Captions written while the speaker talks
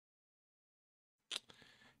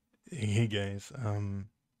Hey guys, I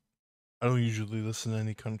don't usually listen to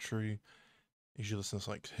any country. I usually listen to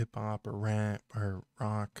like hip hop or rap or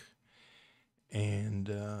rock, and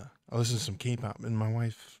I listen to some K-pop. And my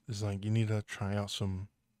wife is like, "You need to try out some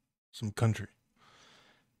country."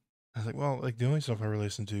 I was like, "Well, like the only stuff I really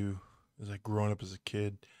listen to is like growing up as a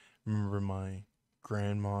kid. I remember my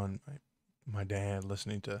grandma and my dad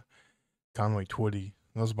listening to Conway Twitty.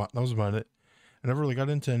 That was about it. I never really got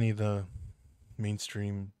into any of the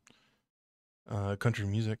mainstream country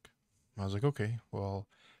music. I was like, okay, well,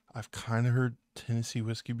 I've kind of heard Tennessee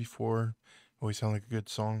Whiskey before. Always sound like a good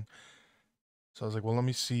song. So I was like, well, let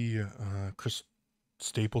me see Chris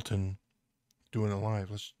Stapleton doing it live.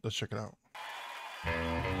 Let's check it out.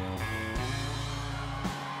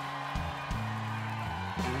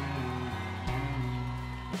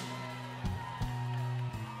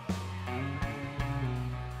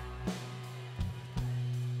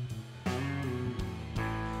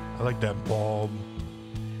 I like that bulb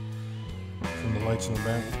from the lights in the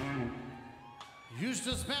back. Used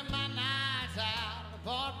to spend my nights out in the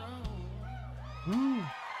barroom. Ooh.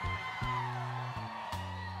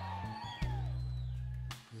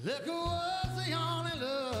 Liquor was the only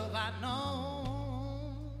love I'd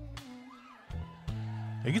known.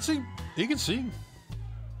 He can sing. He can sing.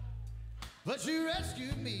 But you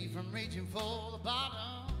rescued me from reaching for the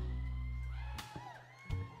bottom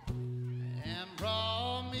and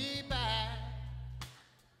brought me back,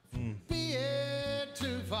 being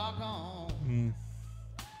too far gone.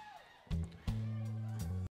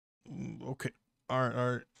 Okay. All right.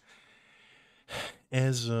 All right.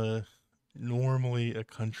 As normally a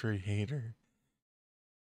country hater,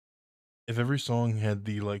 if every song had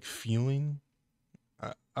the like feeling,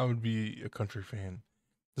 I would be a country fan.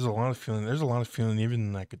 There's a lot of feeling. There's a lot of feeling even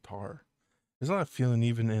in that guitar. There's a lot of feeling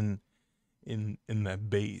even in that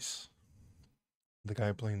bass. The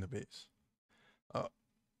guy playing the bass. Uh,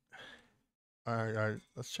 all right, all right.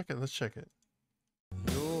 Let's check it. Let's check it.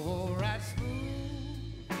 You're right smooth,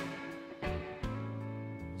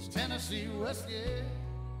 it's Tennessee whiskey.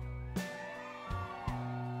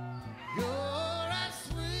 You're right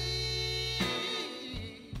sweet,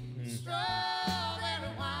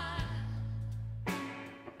 strawberry wine.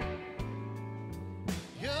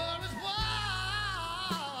 You're as warm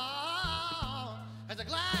as a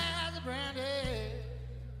glass of brandy.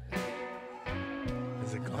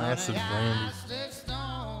 There's a glass of brandy. Stay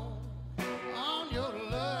stone on your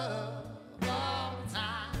love all the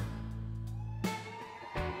time.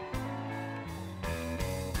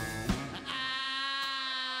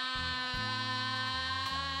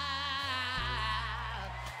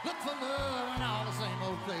 I look for love in all the same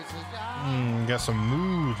old places. Got some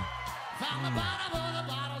mood. Found the bottom of the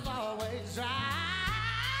bottle's always dry.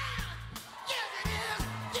 Yes, it is.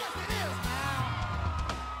 Yes, it is now.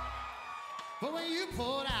 But when you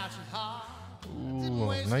poured out your heart,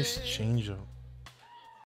 Ooh, nice change up.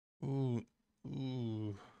 Ooh,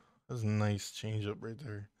 that's a nice change up right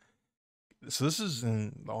there. So this is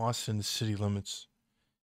in the Austin city limits.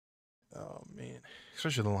 Oh man,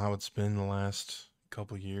 especially how it's been the last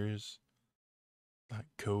couple years, like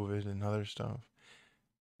COVID and other stuff.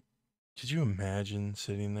 Could you imagine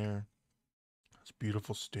sitting there? It's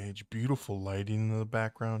beautiful stage, beautiful lighting in the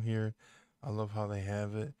background here. I love how they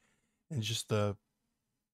have it, and just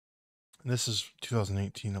this is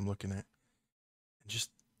 2018. I'm looking at, and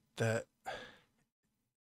just that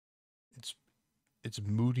it's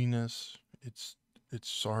moodiness, it's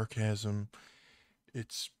sarcasm,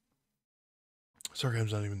 it's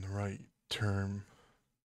sarcasm's not even the right term.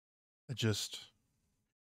 It just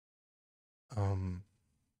um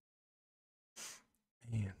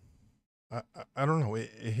man, I don't know.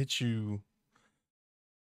 It hits you.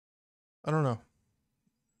 I don't know.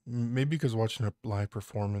 Maybe because watching a live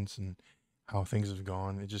performance and how things have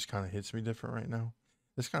gone, it just kind of hits me different right now.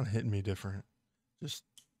 It's kind of hitting me different. Just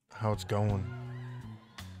how it's going.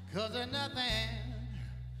 'cause there's nothing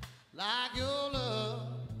like your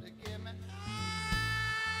love to give me. And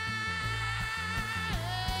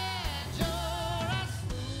you're a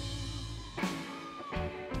smooth,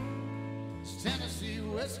 it's Tennessee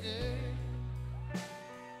whiskey.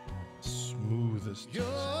 Smooth as You're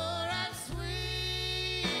a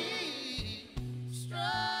sweet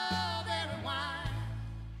strawberry wine.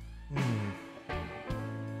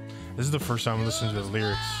 This is the first time I'm listening to the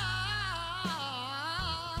lyrics.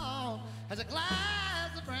 As a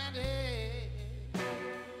glass of brandy,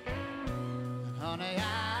 and honey,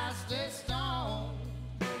 I stay stoned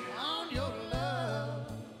on your love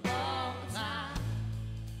all the time.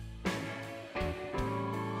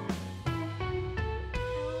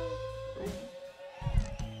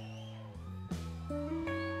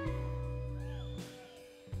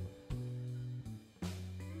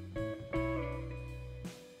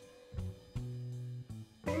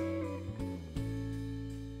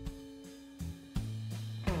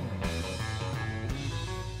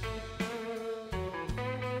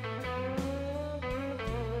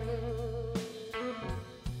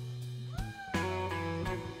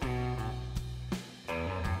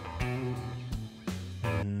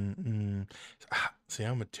 See,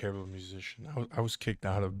 I'm a terrible musician. I was kicked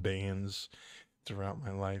out of bands throughout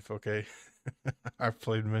my life, okay? I've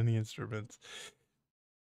played many instruments.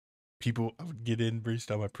 People, I would get in based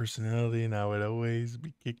on my personality, and I would always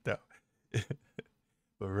be kicked out.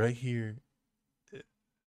 But right here,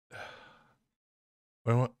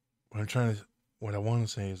 what I want, what I'm trying to, what I want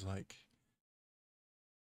to say is like,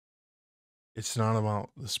 it's not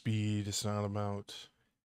about the speed. It's not about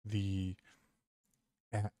the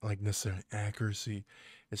like necessarily accuracy.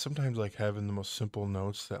 It's sometimes like having the most simple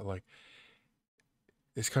notes that like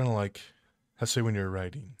it's kind of like, let's say when you're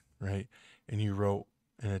writing, right, and you wrote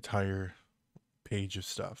an entire page of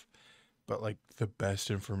stuff, but like the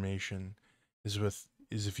best information is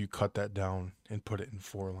if you cut that down and put it in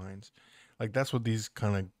 4 lines. Like that's what these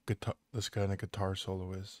kind of guitar this kind of guitar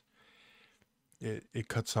solo is. It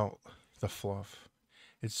cuts out the fluff.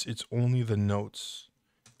 It's only the notes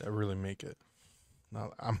that really make it.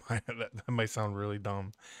 Now, that might sound really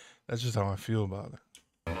dumb. That's just how I feel about it.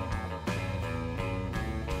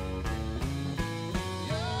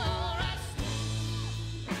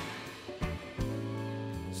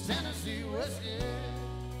 Tennessee whiskey.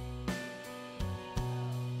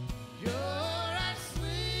 You're as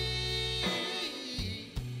sweet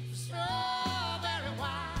strawberry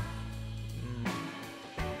wine.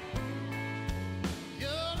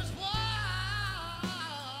 You're as warm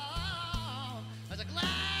as a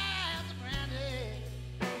glass of brandy.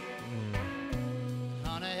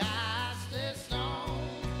 Honey, I stay strong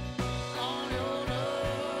on your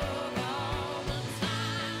love all the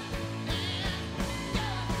time.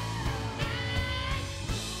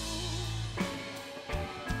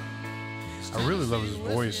 I really love his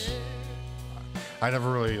voice. I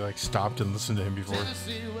never really like stopped and listened to him before.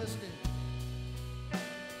 Tennessee whiskey.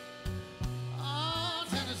 Oh,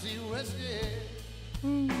 Tennessee whiskey.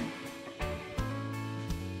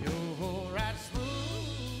 You're right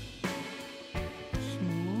smooth.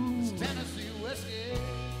 It's Tennessee whiskey.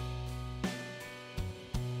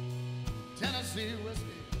 Tennessee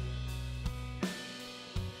whiskey.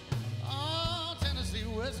 Oh, Tennessee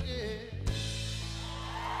whiskey.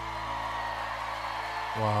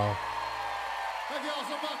 Wow. Thank you all so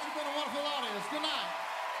much. You've been a wonderful audience. Good night.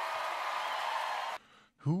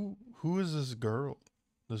 Who is this girl?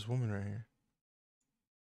 This woman right here.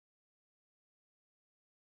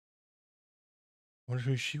 I wonder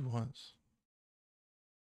who she was.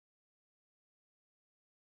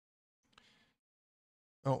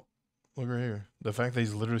 Oh, look right here. The fact that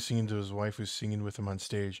he's literally singing to his wife who's singing with him on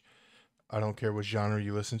stage. I don't care what genre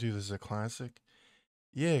you listen to, this is a classic.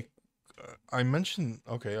 Yeah, I mentioned,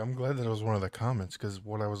 okay, I'm glad that it was one of the comments because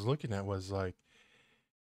what I was looking at was like,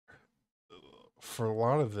 for a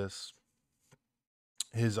lot of this,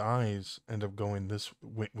 his eyes end up going this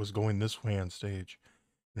way, was going this way on stage,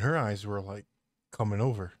 and her eyes were like coming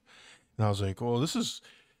over, and I was like, "Oh, this is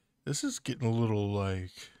getting a little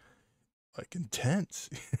like intense."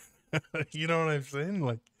 You know what I'm saying?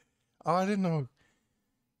 Like, oh, I didn't know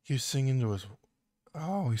he was singing to his.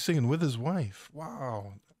 Oh, he's singing with his wife.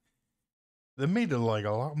 Wow, that made it like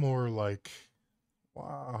a lot more like,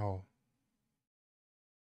 wow.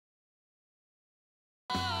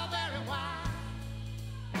 Strawberry wine.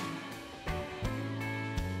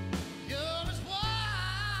 You're as warm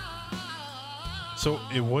So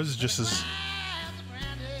it was just as. as a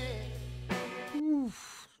brandy.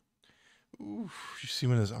 Oof. Oof. You see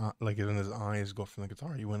when his like when his eyes go from the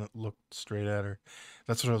guitar, he went and looked straight at her.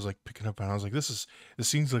 That's what I was like picking up on. I was like, this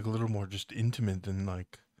seems like a little more just intimate than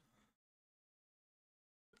like,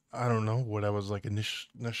 I don't know what I was like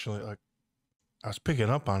initially like. I was picking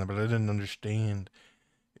up on it, but I didn't understand.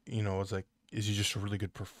 You know, it's like, is he just a really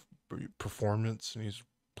good performance, and he's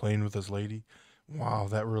playing with his lady? Wow,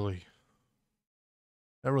 that really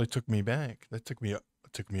took me back. That took me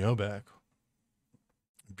aback.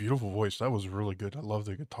 Beautiful voice. That was really good. I love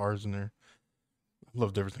the guitars in there. I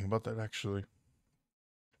loved everything about that, actually.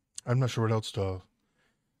 I'm not sure what else to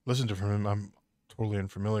listen to from him. I'm totally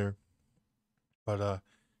unfamiliar. But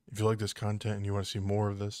if you like this content and you want to see more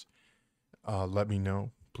of this, let me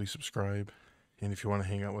know. Please subscribe. And if you want to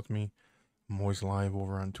hang out with me, I'm always live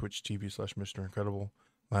over on Twitch TV/Mr. Incredible.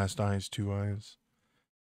 Last eyes, two eyes.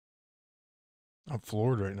 I'm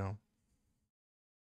floored right now.